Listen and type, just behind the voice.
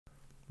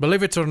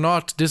Believe it or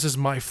not, this is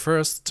my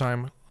first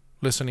time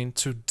listening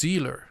to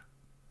Dealer.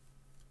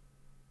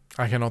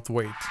 I cannot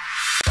wait.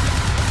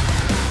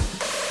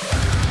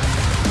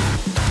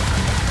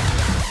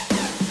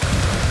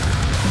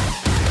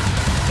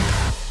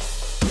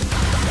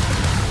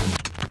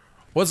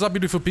 What's up,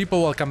 beautiful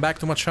people? Welcome back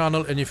to my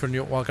channel, and if you're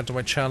new, welcome to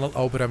my channel. I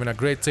hope you're having a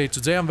great day.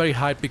 Today I'm very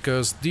hyped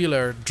because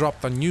Dealer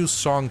dropped a new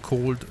song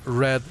called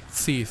Red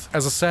Thief.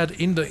 As I said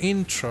in the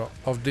intro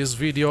of this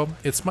video,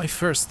 it's my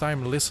first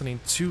time listening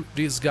to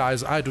these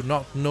guys. I do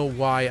not know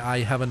why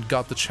I haven't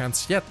got the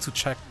chance yet to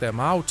check them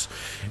out.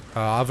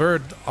 I've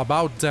heard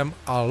about them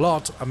a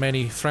lot.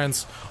 Many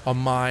friends of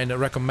mine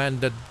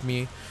recommended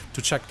me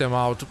to check them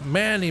out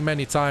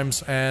many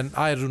times, and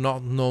I do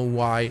not know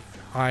why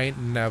I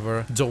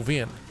never dove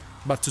in.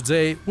 But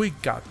today we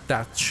got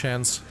that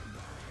chance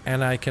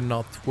and I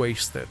cannot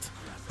waste it.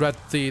 Red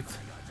Teeth,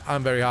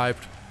 I'm very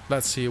hyped.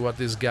 Let's see what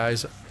these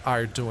guys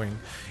are doing.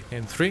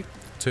 In 3,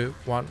 2,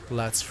 1,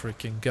 let's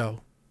freaking go.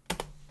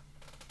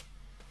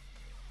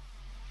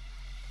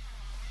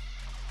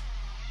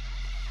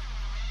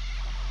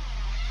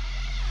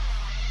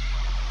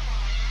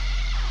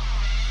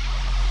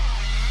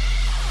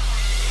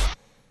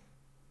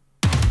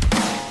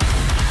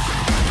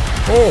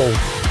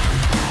 Oh!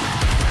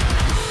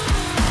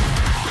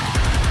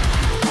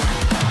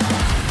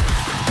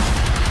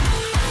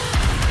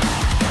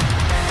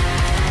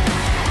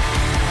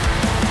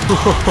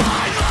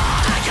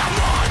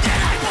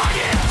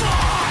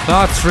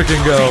 Let's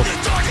freaking go.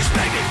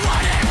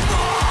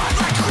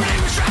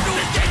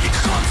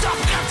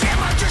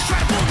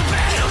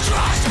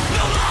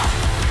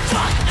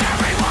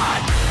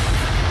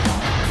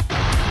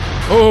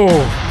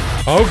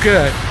 Oh,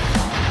 okay.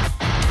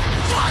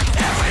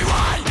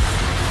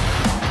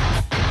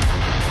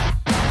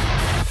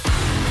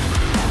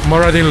 I'm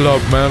already in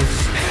love, man.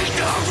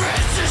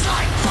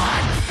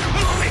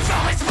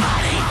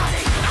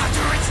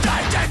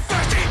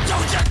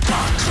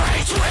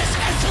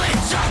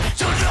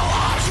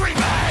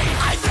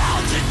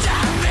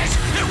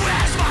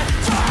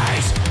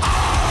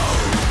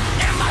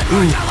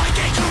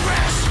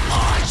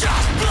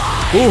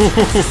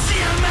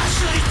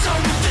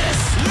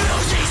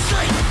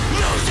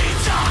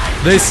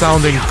 They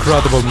sound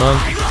incredible,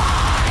 man.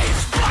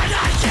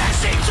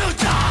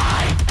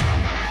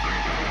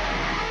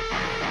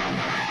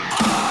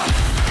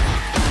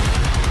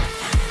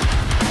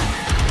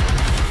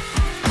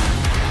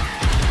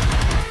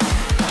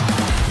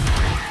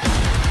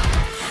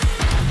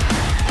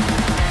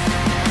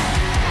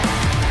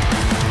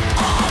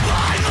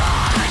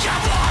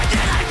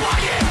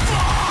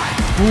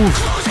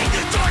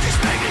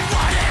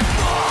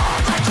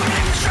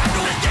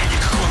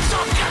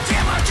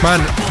 Man,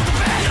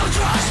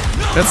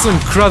 that's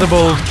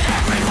incredible.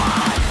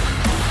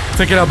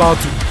 Thinking about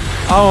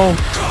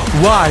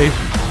why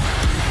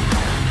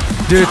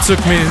did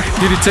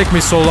it take me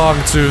so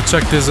long to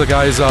check these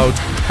guys out?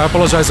 I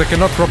apologize, I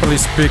cannot properly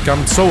speak.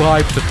 I'm so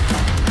hyped.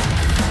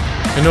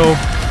 You know.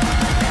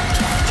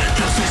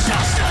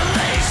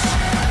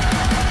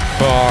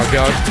 Oh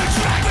god.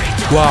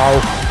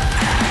 Wow.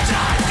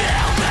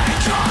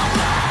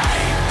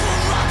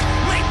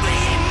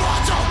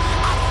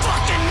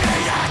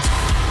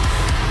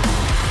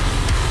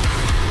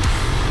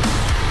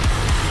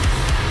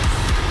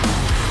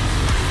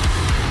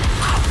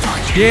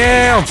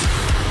 Yeah!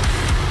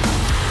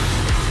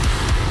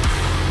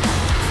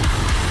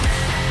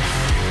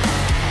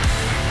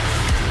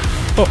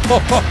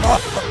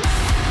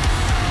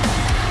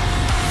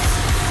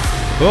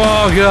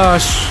 Oh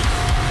gosh!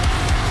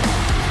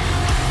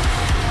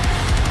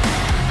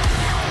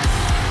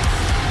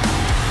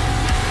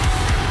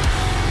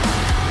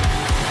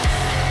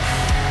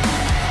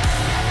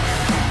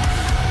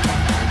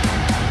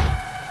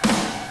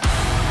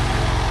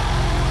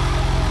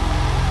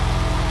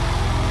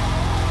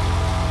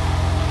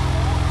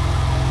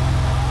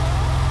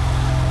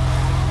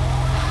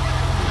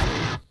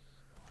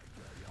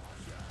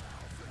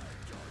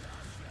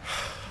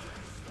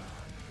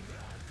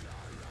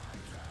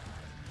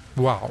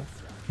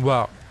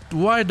 Wow.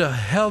 Why the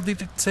hell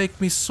did it take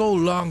me so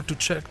long to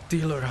check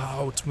Dealer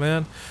out,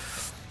 man?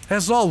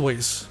 As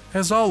always,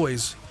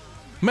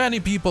 many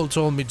people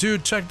told me,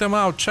 dude, check them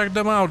out,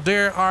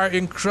 they are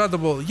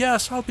incredible.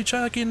 Yes, I'll be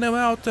checking them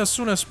out as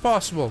soon as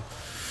possible.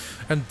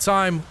 And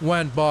time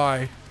went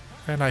by,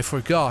 and I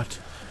forgot,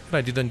 and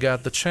I didn't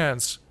get the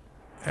chance.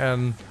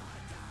 And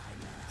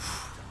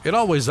it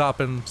always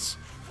happens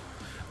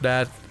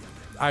that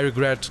I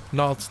regret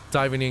not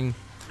diving in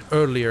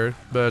earlier,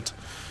 but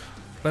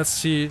let's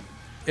see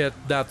it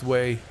that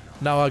way.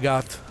 Now I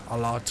got a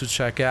lot to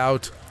check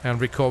out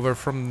and recover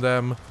from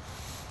them,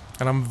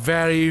 and I'm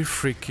very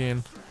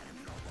freaking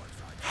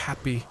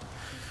happy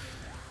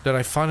that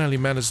I finally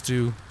managed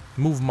to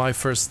move my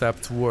first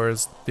step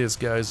towards these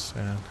guys.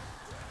 And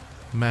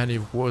man,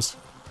 it was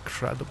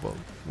incredible.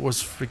 It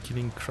was freaking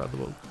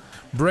incredible.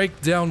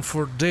 Breakdown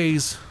for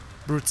days,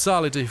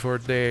 brutality for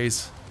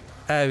days,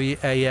 heavy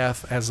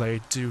AF as I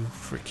do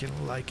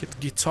freaking like it.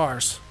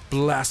 Guitars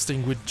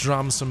blasting with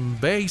drums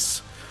and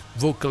bass,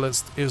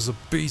 vocalist is a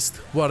beast.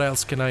 What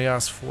else can I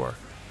ask for?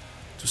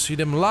 To see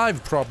them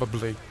live,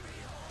 probably.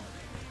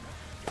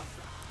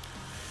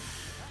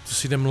 To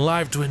see them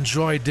live, to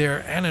enjoy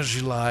their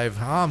energy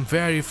live. I'm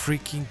very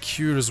freaking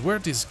curious where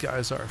these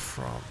guys are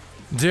from.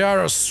 They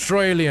are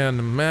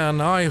Australian,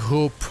 man. I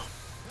hope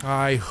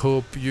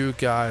you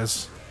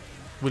guys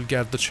will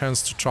get the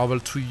chance to travel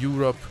to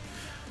Europe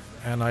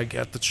and I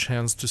get the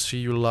chance to see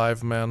you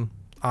live, man.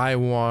 I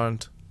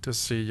want to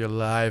see you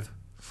live,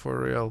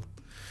 for real.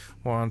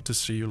 Want to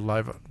see you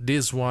live.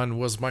 This one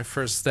was my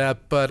first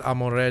step, but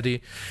I'm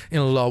already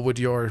in love with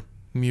your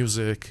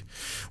music.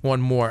 I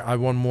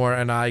want more,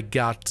 and I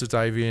got to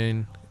dive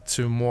in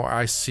to more.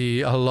 I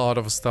see a lot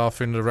of stuff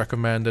in the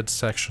recommended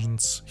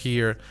sections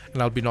here,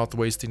 and I'll be not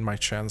wasting my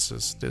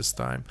chances this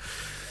time.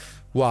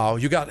 Wow,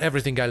 you got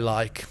everything I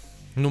like.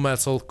 Nu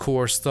metal,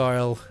 core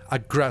style,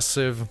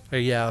 aggressive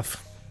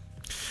AF.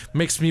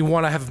 Makes me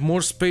want to have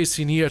more space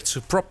in here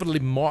to properly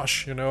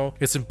mosh, you know?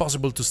 It's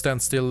impossible to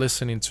stand still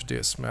listening to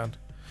this, man.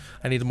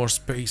 I need more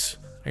space.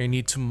 I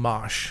need to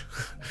mosh.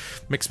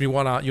 Makes me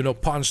want to, you know,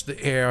 punch the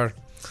air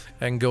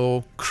and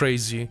go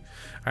crazy.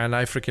 And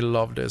I freaking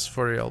love this,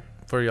 for real,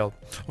 for real.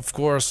 Of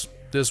course,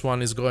 this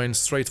one is going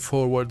straight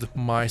forward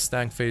my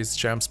Stank Face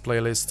Jams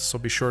playlist, so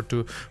be sure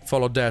to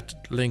follow that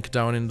link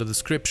down in the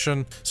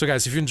description. So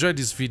guys, if you enjoyed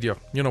this video,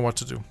 you know what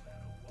to do.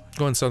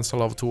 Go and send some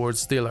love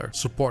towards Dealer,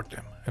 support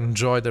them,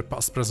 enjoy their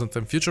past, present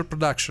and future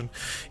production.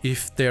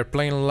 If they're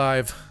playing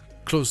live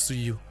close to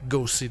you,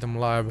 go see them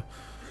live,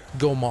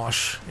 go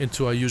mosh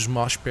into a huge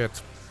mosh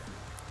pit,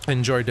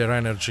 enjoy their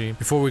energy.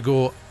 Before we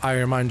go, I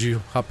remind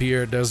you, up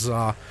here there's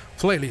a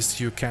playlist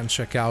you can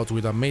check out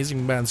with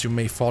amazing bands you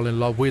may fall in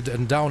love with,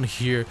 and down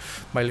here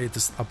my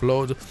latest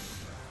upload.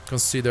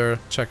 Consider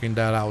checking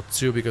that out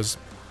too, because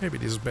maybe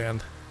this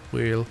band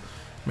will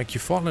make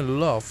you fall in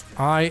love.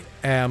 I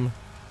am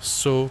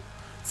so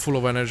full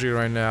of energy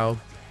right now.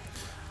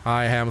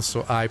 I am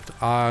so hyped.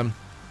 I'm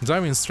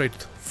diving straight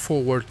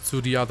forward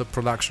to the other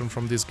production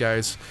from these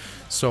guys,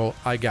 so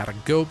I gotta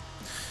go.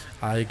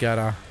 I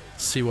gotta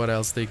see what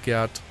else they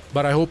got,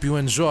 but I hope you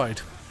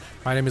enjoyed.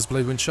 My name is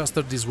Blade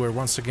Winchester. These were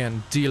once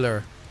again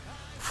Dealer.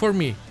 For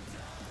me,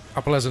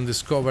 a pleasant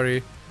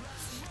discovery.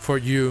 For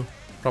you,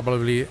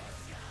 probably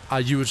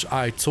a huge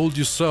I told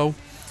you so.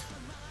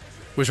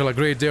 Wish you a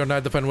great day or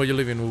night, depending where you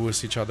live in. We will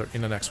see each other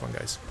in the next one,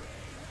 guys.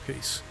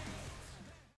 Peace.